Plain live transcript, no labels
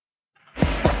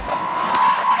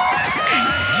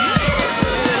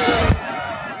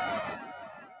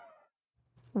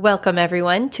Welcome,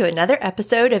 everyone, to another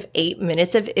episode of 8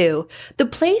 Minutes of Ew, the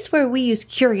place where we use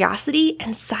curiosity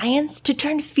and science to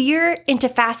turn fear into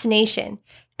fascination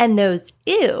and those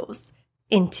ews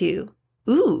into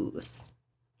oohs.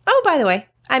 Oh, by the way,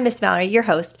 I'm Miss Mallory, your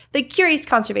host, the curious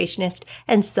conservationist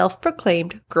and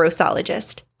self-proclaimed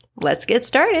grossologist. Let's get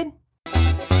started.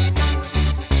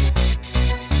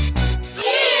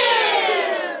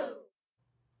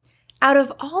 Out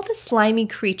of all the slimy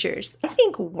creatures, I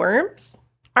think worms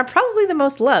are probably the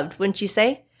most loved, wouldn't you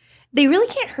say? They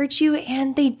really can't hurt you,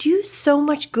 and they do so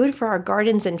much good for our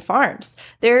gardens and farms.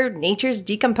 They're nature's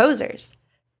decomposers.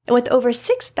 And with over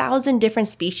 6,000 different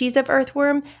species of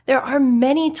earthworm, there are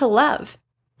many to love.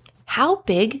 How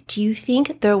big do you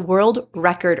think the world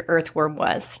record earthworm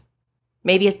was?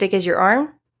 Maybe as big as your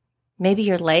arm? Maybe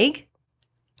your leg?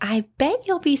 I bet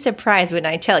you'll be surprised when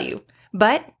I tell you,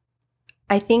 but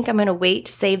I think I'm going to wait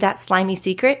to save that slimy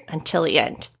secret until the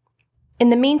end. In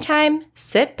the meantime,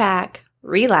 sit back,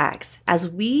 relax, as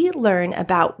we learn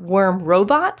about worm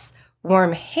robots,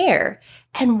 worm hair,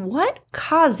 and what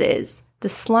causes the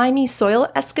slimy soil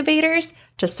excavators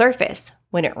to surface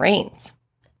when it rains.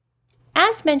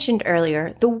 As mentioned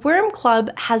earlier, the Worm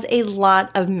Club has a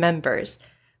lot of members,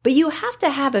 but you have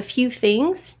to have a few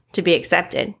things to be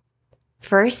accepted.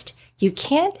 First, you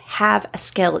can't have a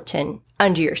skeleton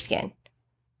under your skin.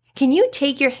 Can you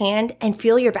take your hand and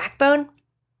feel your backbone?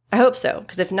 I hope so,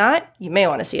 because if not, you may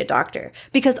want to see a doctor,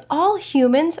 because all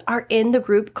humans are in the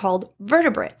group called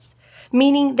vertebrates,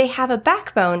 meaning they have a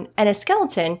backbone and a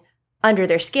skeleton under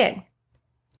their skin.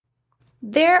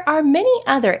 There are many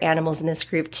other animals in this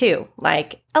group too,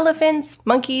 like elephants,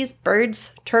 monkeys,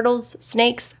 birds, turtles,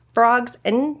 snakes, frogs,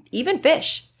 and even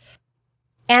fish.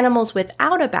 Animals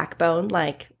without a backbone,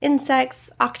 like insects,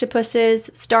 octopuses,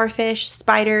 starfish,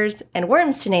 spiders, and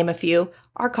worms, to name a few,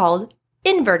 are called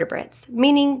invertebrates,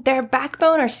 meaning their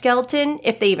backbone or skeleton,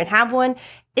 if they even have one,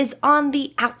 is on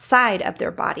the outside of their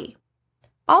body.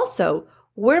 Also,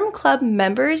 Worm Club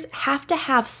members have to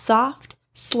have soft,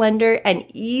 slender, and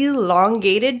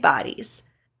elongated bodies.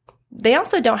 They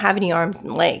also don't have any arms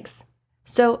and legs.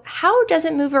 So how does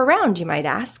it move around, you might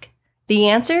ask? The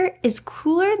answer is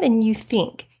cooler than you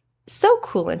think. So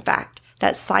cool, in fact,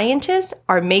 that scientists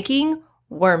are making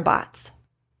wormbots.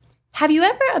 Have you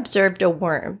ever observed a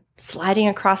worm sliding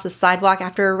across the sidewalk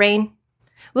after a rain?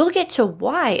 We'll get to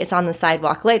why it's on the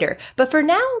sidewalk later, but for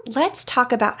now, let's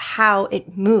talk about how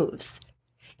it moves.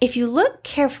 If you look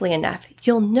carefully enough,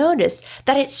 you'll notice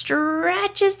that it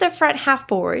stretches the front half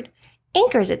forward,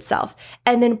 anchors itself,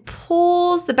 and then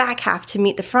pulls the back half to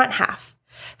meet the front half.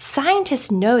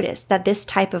 Scientists notice that this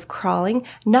type of crawling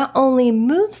not only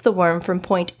moves the worm from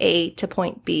point A to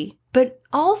point B, but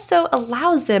also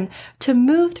allows them to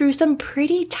move through some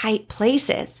pretty tight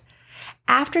places.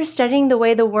 After studying the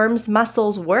way the worm's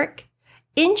muscles work,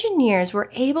 engineers were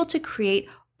able to create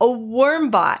a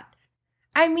wormbot.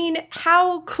 I mean,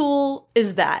 how cool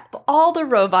is that? Of all the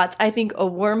robots, I think a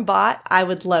wormbot I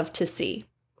would love to see.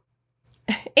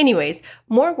 Anyways,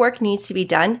 more work needs to be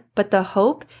done, but the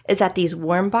hope is that these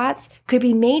wormbots could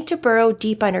be made to burrow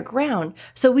deep underground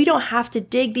so we don't have to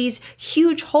dig these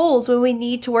huge holes when we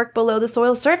need to work below the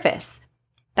soil surface.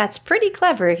 That's pretty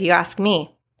clever if you ask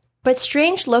me. But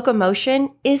strange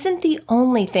locomotion isn't the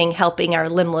only thing helping our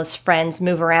limbless friends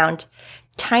move around.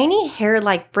 Tiny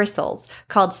hair-like bristles,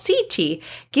 called setae,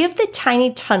 give the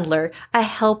tiny tunnler a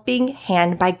helping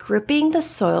hand by gripping the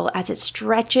soil as it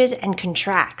stretches and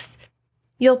contracts.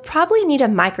 You'll probably need a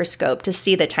microscope to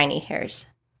see the tiny hairs.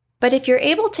 But if you're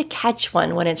able to catch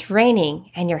one when it's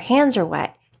raining and your hands are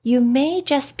wet, you may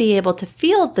just be able to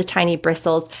feel the tiny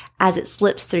bristles as it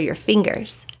slips through your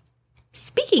fingers.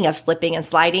 Speaking of slipping and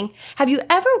sliding, have you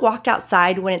ever walked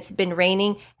outside when it's been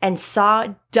raining and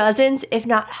saw dozens, if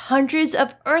not hundreds,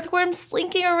 of earthworms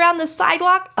slinking around the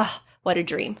sidewalk? Ugh, what a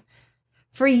dream.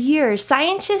 For years,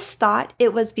 scientists thought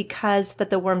it was because that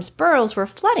the worms' burrows were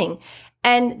flooding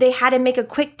and they had to make a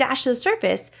quick dash to the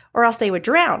surface or else they would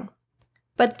drown.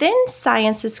 But then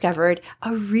science discovered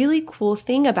a really cool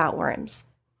thing about worms.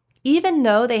 Even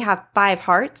though they have 5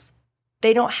 hearts,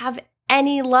 they don't have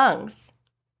any lungs.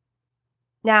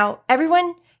 Now,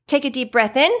 everyone, take a deep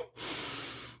breath in.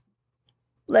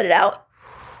 Let it out.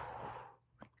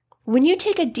 When you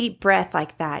take a deep breath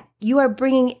like that, you are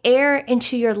bringing air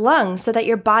into your lungs so that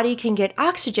your body can get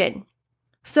oxygen.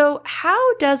 So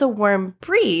how does a worm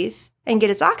breathe and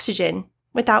get its oxygen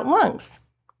without lungs?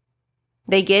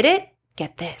 They get it,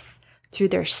 get this, through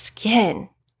their skin.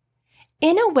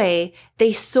 In a way,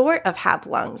 they sort of have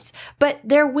lungs, but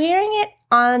they're wearing it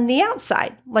on the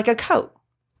outside, like a coat.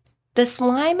 The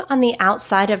slime on the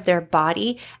outside of their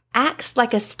body acts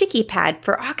like a sticky pad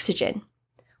for oxygen.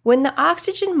 When the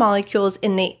oxygen molecules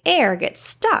in the air get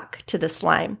stuck to the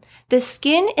slime, the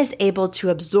skin is able to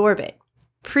absorb it.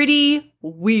 Pretty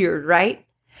weird, right?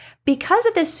 Because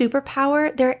of this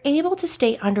superpower, they're able to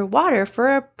stay underwater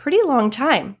for a pretty long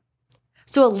time.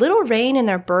 So a little rain in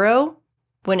their burrow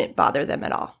wouldn't bother them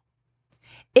at all.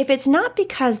 If it's not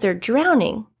because they're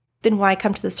drowning, then why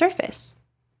come to the surface?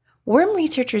 Worm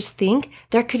researchers think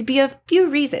there could be a few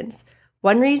reasons.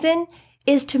 One reason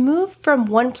is to move from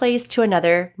one place to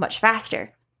another much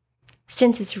faster.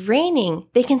 Since it's raining,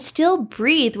 they can still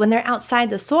breathe when they're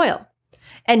outside the soil.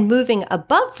 And moving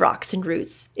above rocks and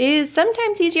roots is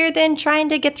sometimes easier than trying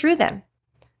to get through them.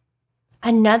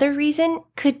 Another reason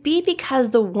could be because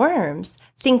the worms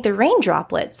think the rain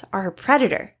droplets are a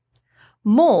predator.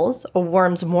 Moles, a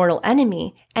worm's mortal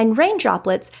enemy, and rain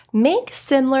droplets make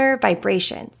similar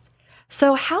vibrations.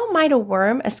 So how might a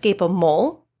worm escape a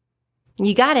mole?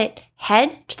 You got it,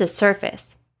 head to the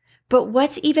surface. But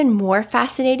what's even more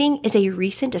fascinating is a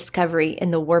recent discovery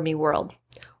in the wormy world.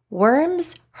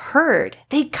 Worms herd.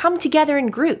 They come together in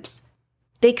groups.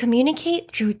 They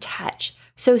communicate through touch.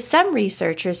 So some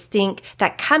researchers think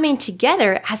that coming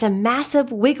together as a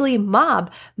massive wiggly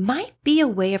mob might be a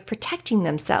way of protecting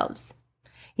themselves.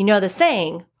 You know the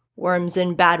saying, worms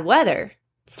in bad weather,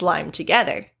 slime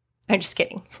together. I'm just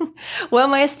kidding. Well,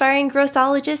 my aspiring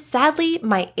grossologist, sadly,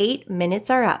 my 8 minutes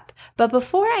are up. But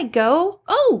before I go,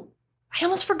 I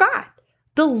almost forgot.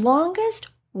 The longest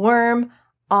worm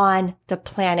on the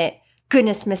planet.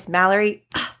 Goodness, Miss Mallory,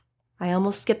 I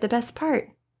almost skipped the best part.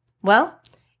 Well,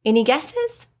 any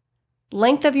guesses?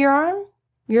 Length of your arm?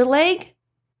 Your leg?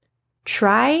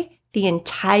 Try the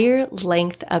entire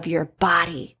length of your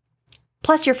body.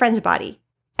 Plus your friend's body,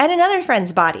 and another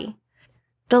friend's body.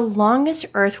 The longest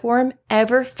earthworm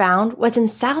ever found was in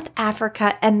South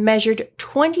Africa and measured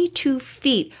 22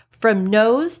 feet from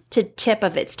nose to tip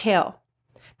of its tail.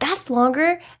 That's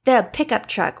longer than a pickup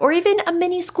truck or even a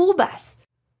mini school bus.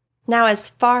 Now, as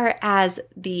far as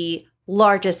the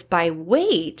largest by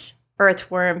weight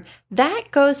earthworm, that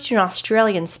goes to an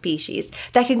Australian species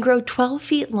that can grow 12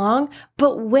 feet long,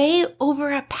 but weigh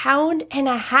over 1.5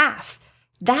 pounds.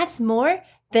 That's more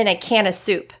than a can of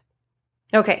soup.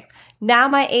 Okay, now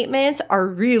my 8 minutes are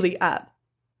really up.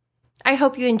 I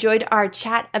hope you enjoyed our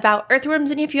chat about earthworms,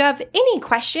 and if you have any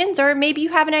questions or maybe you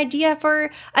have an idea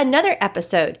for another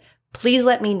episode, please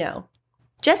let me know.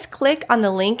 Just click on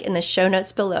the link in the show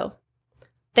notes below.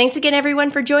 Thanks again, everyone,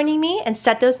 for joining me, and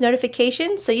set those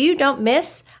notifications so you don't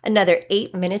miss another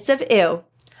 8 minutes of ew.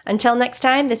 Until next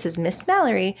time, this is Miss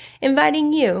Mallory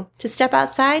inviting you to step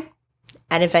outside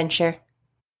and adventure.